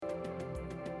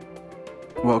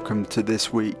Welcome to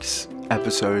this week's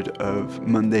episode of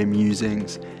Monday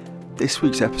Musings. This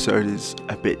week's episode is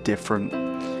a bit different.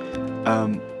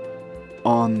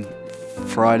 On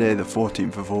Friday the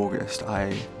 14th of August,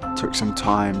 I took some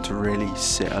time to really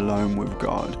sit alone with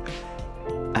God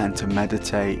and to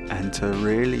meditate and to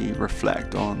really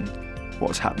reflect on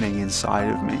what's happening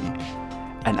inside of me.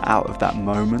 And out of that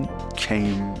moment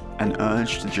came an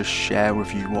urge to just share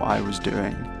with you what I was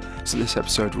doing. So this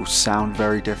episode will sound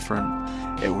very different.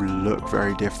 It will look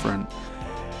very different.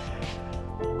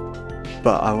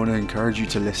 But I want to encourage you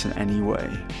to listen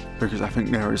anyway, because I think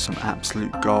there is some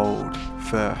absolute gold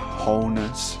for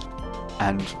wholeness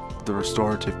and the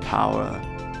restorative power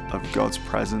of God's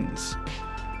presence.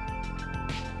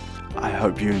 I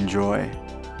hope you enjoy.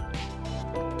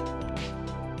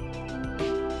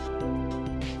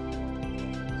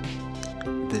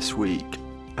 This week,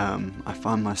 I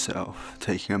find myself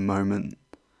taking a moment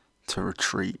to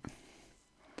retreat,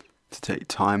 to take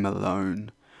time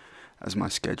alone as my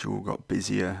schedule got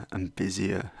busier and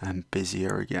busier and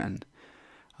busier again.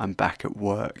 I'm back at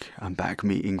work, I'm back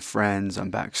meeting friends,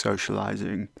 I'm back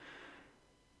socializing,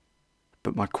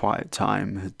 but my quiet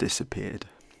time had disappeared.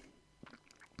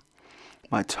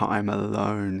 My time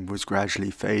alone was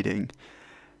gradually fading,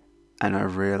 and I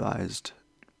realized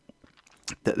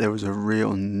that there was a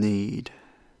real need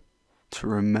to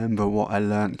remember what I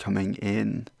learned coming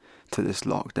in to this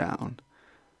lockdown,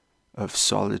 of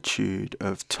solitude,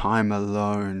 of time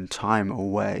alone, time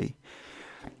away.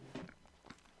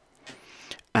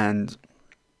 And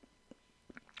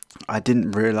I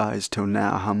didn't realize till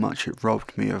now how much it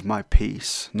robbed me of my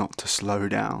peace not to slow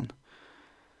down,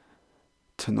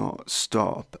 to not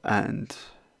stop and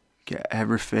get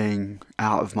everything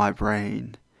out of my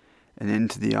brain and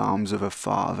into the arms of a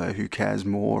Father who cares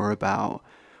more about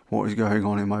what is going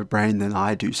on in my brain than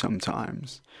I do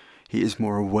sometimes. He is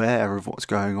more aware of what's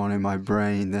going on in my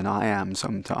brain than I am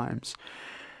sometimes.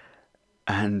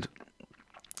 And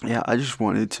yeah, I just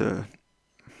wanted to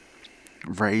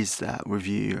raise that with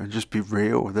you and just be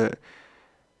real that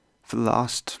for the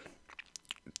last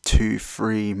 2,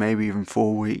 3, maybe even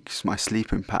 4 weeks, my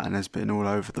sleeping pattern has been all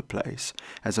over the place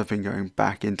as I've been going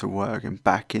back into work and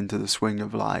back into the swing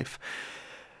of life.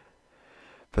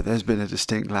 But there's been a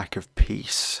distinct lack of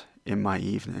peace in my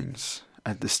evenings,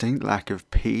 a distinct lack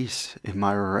of peace in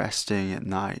my resting at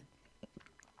night.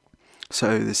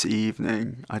 So this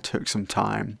evening, I took some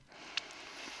time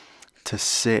to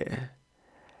sit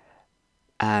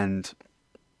and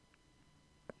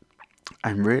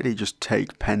really just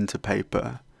take pen to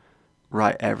paper,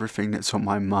 write everything that's on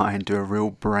my mind, do a real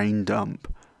brain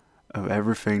dump of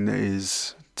everything that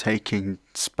is taking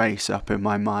space up in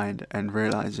my mind, and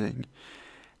realizing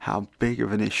how big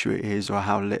of an issue it is or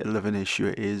how little of an issue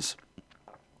it is,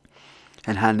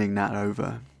 and handing that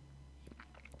over.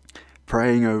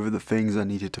 Praying over the things I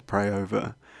needed to pray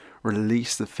over,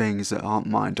 release the things that aren't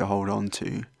mine to hold on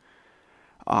to,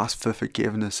 ask for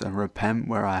forgiveness and repent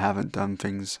where I haven't done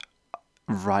things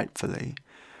rightfully,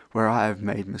 where I have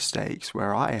made mistakes,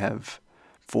 where I have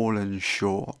fallen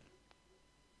short.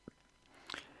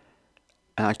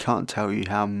 And I can't tell you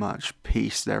how much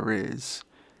peace there is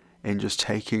in just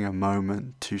taking a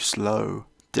moment to slow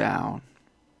down,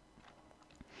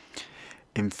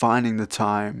 in finding the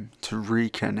time to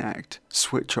reconnect,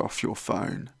 switch off your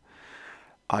phone.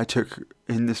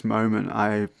 In this moment,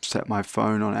 I set my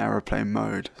phone on airplane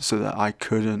mode so that I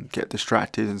couldn't get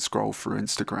distracted and scroll through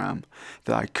Instagram,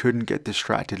 that I couldn't get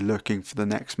distracted looking for the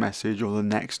next message or the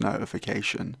next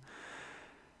notification.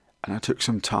 And I took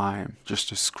some time just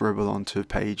to scribble onto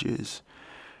pages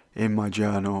in my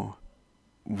journal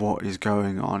what is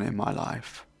going on in my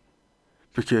life.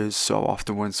 Because so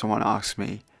often when someone asks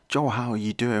me, Joel, how are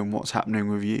you doing? What's happening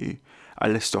with you? I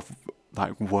list off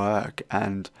like work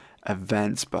and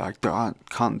events, but I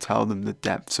can't tell them the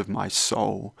depths of my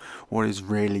soul, what is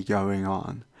really going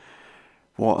on.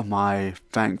 What am I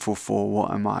thankful for?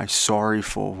 What am I sorry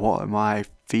for? What am I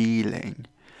feeling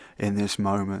in this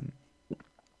moment?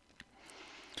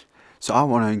 So I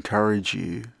want to encourage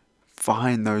you,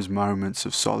 find those moments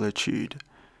of solitude.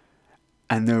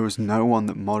 And there was no one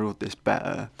that modeled this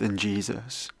better than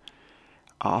Jesus.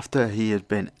 After he had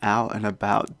been out and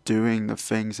about doing the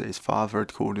things that his Father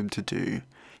had called him to do,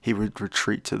 he would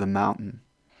retreat to the mountain.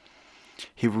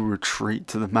 He would retreat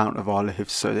to the Mount of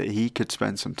Olives so that he could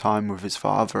spend some time with his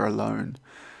Father alone.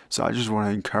 So I just want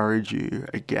to encourage you,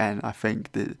 again, I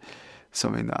think that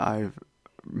something that I've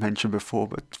mentioned before,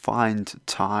 but find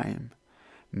time.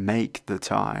 Make the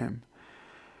time.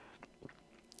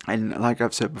 And like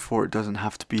I've said before, it doesn't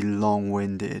have to be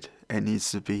long-winded. It needs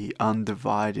to be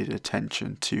undivided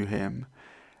attention to him.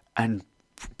 And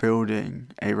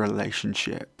building a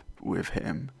relationship with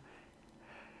him,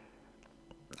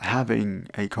 having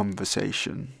a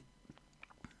conversation.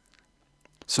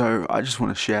 So I just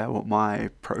want to share what my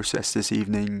process this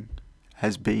evening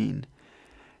has been.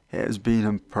 It has been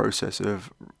a process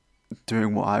of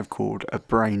doing what I've called a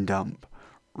brain dump,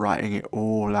 writing it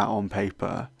all out on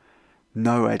paper,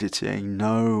 no editing,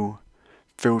 no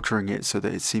filtering it so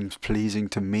that it seems pleasing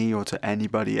to me or to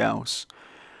anybody else,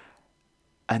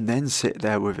 and then sit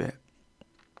there with it.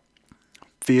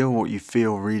 Feel what you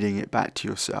feel reading it back to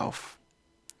yourself.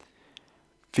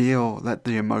 Let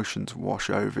the emotions wash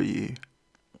over you.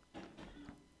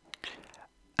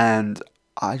 And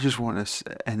I just want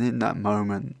to, and in that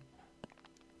moment,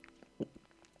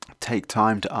 take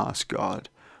time to ask God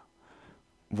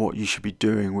what you should be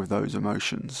doing with those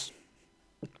emotions.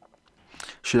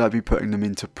 Should I be putting them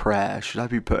into prayer? Should I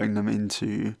be putting them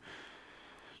into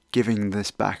giving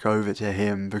this back over to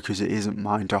him because it isn't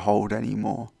mine to hold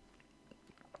anymore?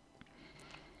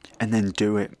 And then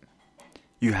do it.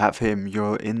 You have him,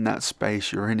 you're in that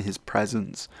space, you're in his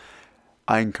presence.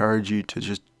 I encourage you to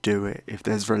just do it. If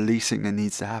there's releasing that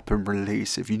needs to happen,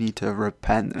 release. If you need to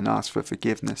repent and ask for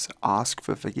forgiveness, ask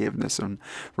for forgiveness and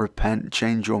repent.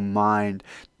 Change your mind.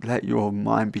 Let your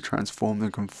mind be transformed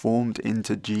and conformed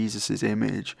into Jesus'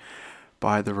 image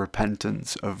by the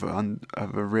repentance of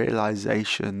a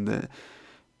realization that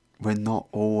we're not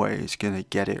always going to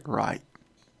get it right.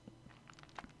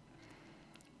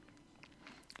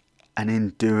 And in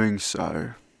doing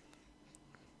so,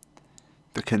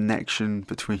 the connection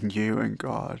between you and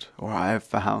God, or I have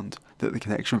found that the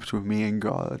connection between me and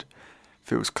God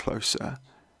feels closer,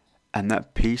 and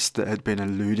that peace that had been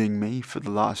eluding me for the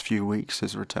last few weeks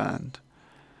has returned.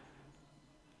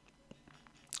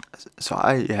 So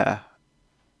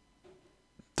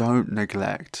don't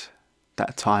neglect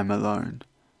that time alone,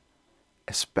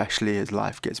 especially as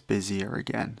life gets busier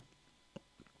again.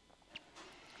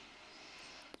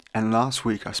 And last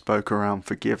week I spoke around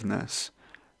forgiveness,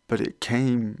 but it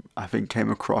came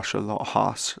across a lot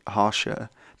harsher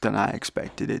than I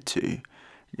expected it to,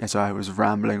 as I was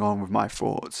rambling on with my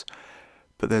thoughts.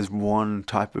 But there's one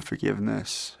type of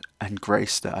forgiveness and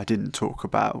grace that I didn't talk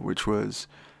about, which was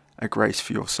a grace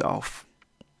for yourself.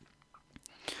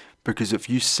 Because if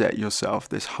you set yourself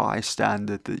this high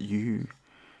standard that you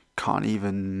can't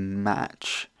even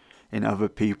match in other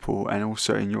people and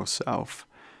also in yourself,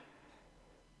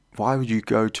 why would you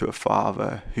go to a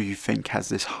father who you think has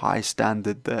this high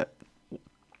standard that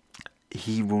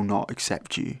he will not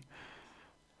accept you?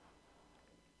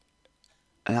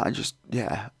 And I just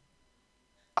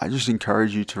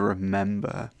encourage you to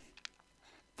remember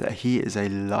that he is a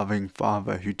loving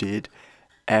father who did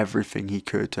everything he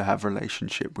could to have a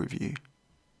relationship with you.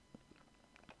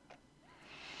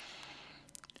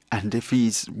 And if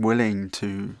he's willing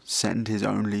to send his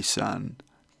only son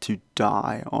to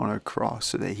die on a cross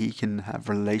so that he can have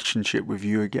relationship with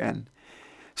you again,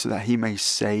 so that he may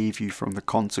save you from the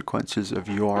consequences of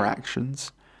your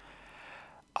actions,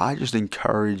 I just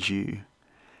encourage you,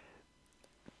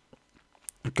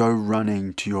 go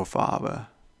running to your Father.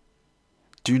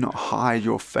 Do not hide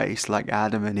your face like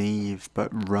Adam and Eve,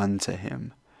 but run to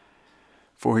him.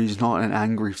 For he's not an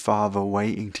angry father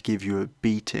waiting to give you a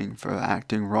beating for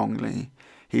acting wrongly.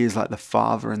 He is like the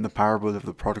father in the parable of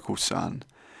the prodigal son.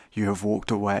 You have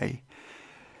walked away.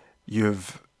 You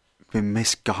have been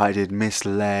misguided,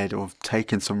 misled, or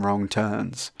taken some wrong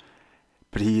turns.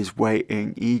 But he is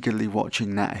waiting, eagerly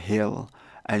watching that hill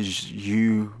as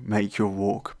you make your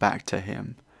walk back to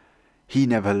him. He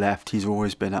never left. He's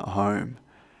always been at home.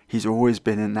 He's always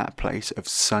been in that place of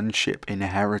sonship,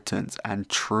 inheritance, and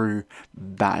true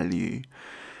value.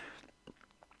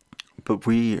 But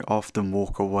we often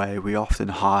walk away. We often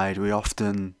hide. We're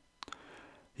often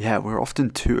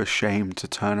too ashamed to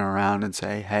turn around and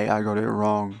say, hey, I got it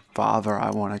wrong. Father,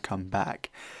 I want to come back.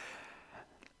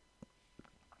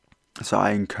 So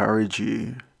I encourage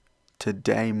you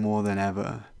today more than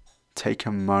ever, take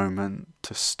a moment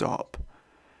to stop.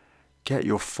 Get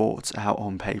your thoughts out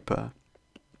on paper.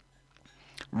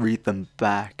 Read them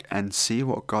back and see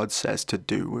what God says to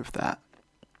do with that.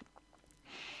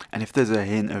 And if there's a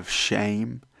hint of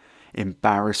shame,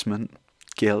 embarrassment,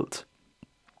 guilt,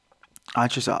 I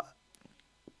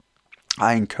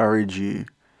encourage you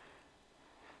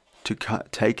to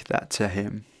take that to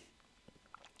him,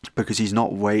 because he's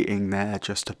not waiting there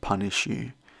just to punish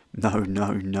you.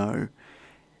 No.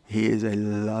 He is a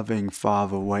loving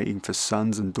father waiting for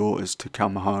sons and daughters to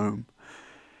come home.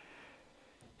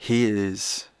 He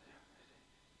is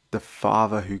the the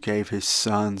Father who gave his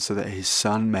Son so that his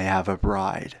Son may have a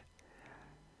bride.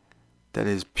 that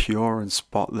is pure and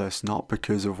spotless, not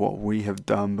because of what we have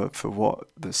done, but for what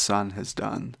the Son has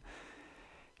done.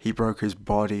 He broke his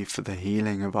body for the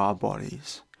healing of our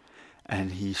bodies,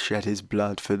 and he shed his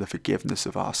blood for the forgiveness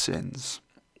of our sins.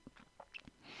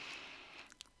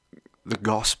 The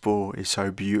gospel is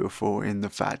so beautiful in the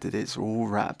fact that it's all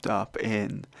wrapped up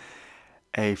in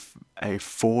a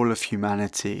fall of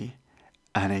humanity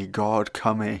and a God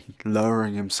coming,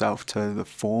 lowering himself to the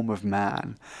form of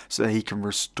man so that he can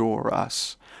restore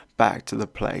us back to the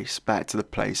place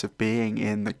of being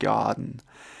in the garden.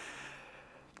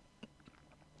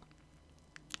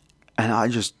 And I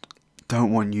just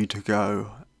don't want you to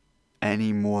go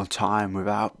any more time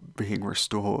without being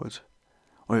restored,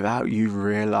 without you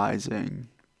realizing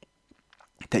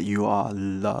that you are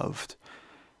loved,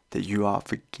 that you are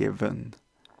forgiven,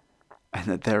 and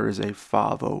that there is a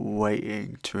Father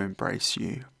waiting to embrace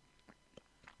you.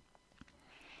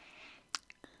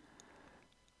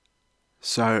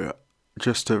 So,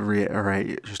 just to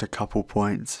reiterate just a couple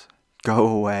points, go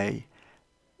away,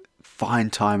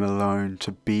 find time alone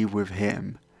to be with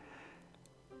him,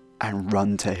 and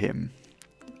run to him.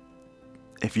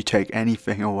 If you take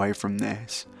anything away from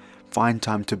this, find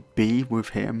time to be with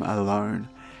him alone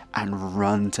and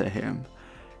run to him.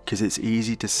 Because it's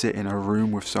easy to sit in a room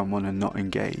with someone and not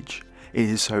engage. It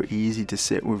is so easy to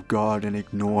sit with God and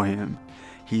ignore him.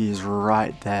 He is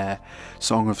right there.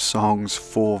 Song of Songs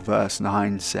 4 verse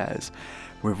 9 says,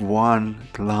 with one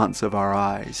glance of our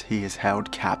eyes, he is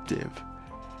held captive.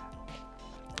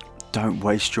 Don't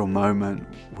waste your moment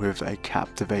with a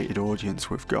captivated audience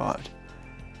with God.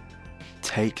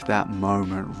 Take that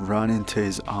moment, run into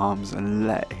his arms and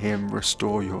let him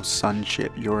restore your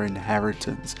sonship, your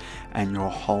inheritance, and your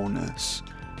wholeness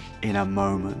in a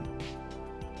moment.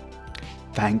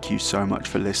 Thank you so much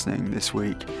for listening this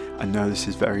week. I know this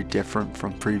is very different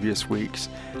from previous weeks,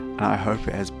 and I hope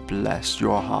it has blessed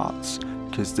your hearts,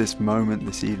 because this moment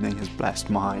this evening has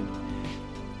blessed mine.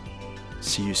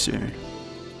 See you soon.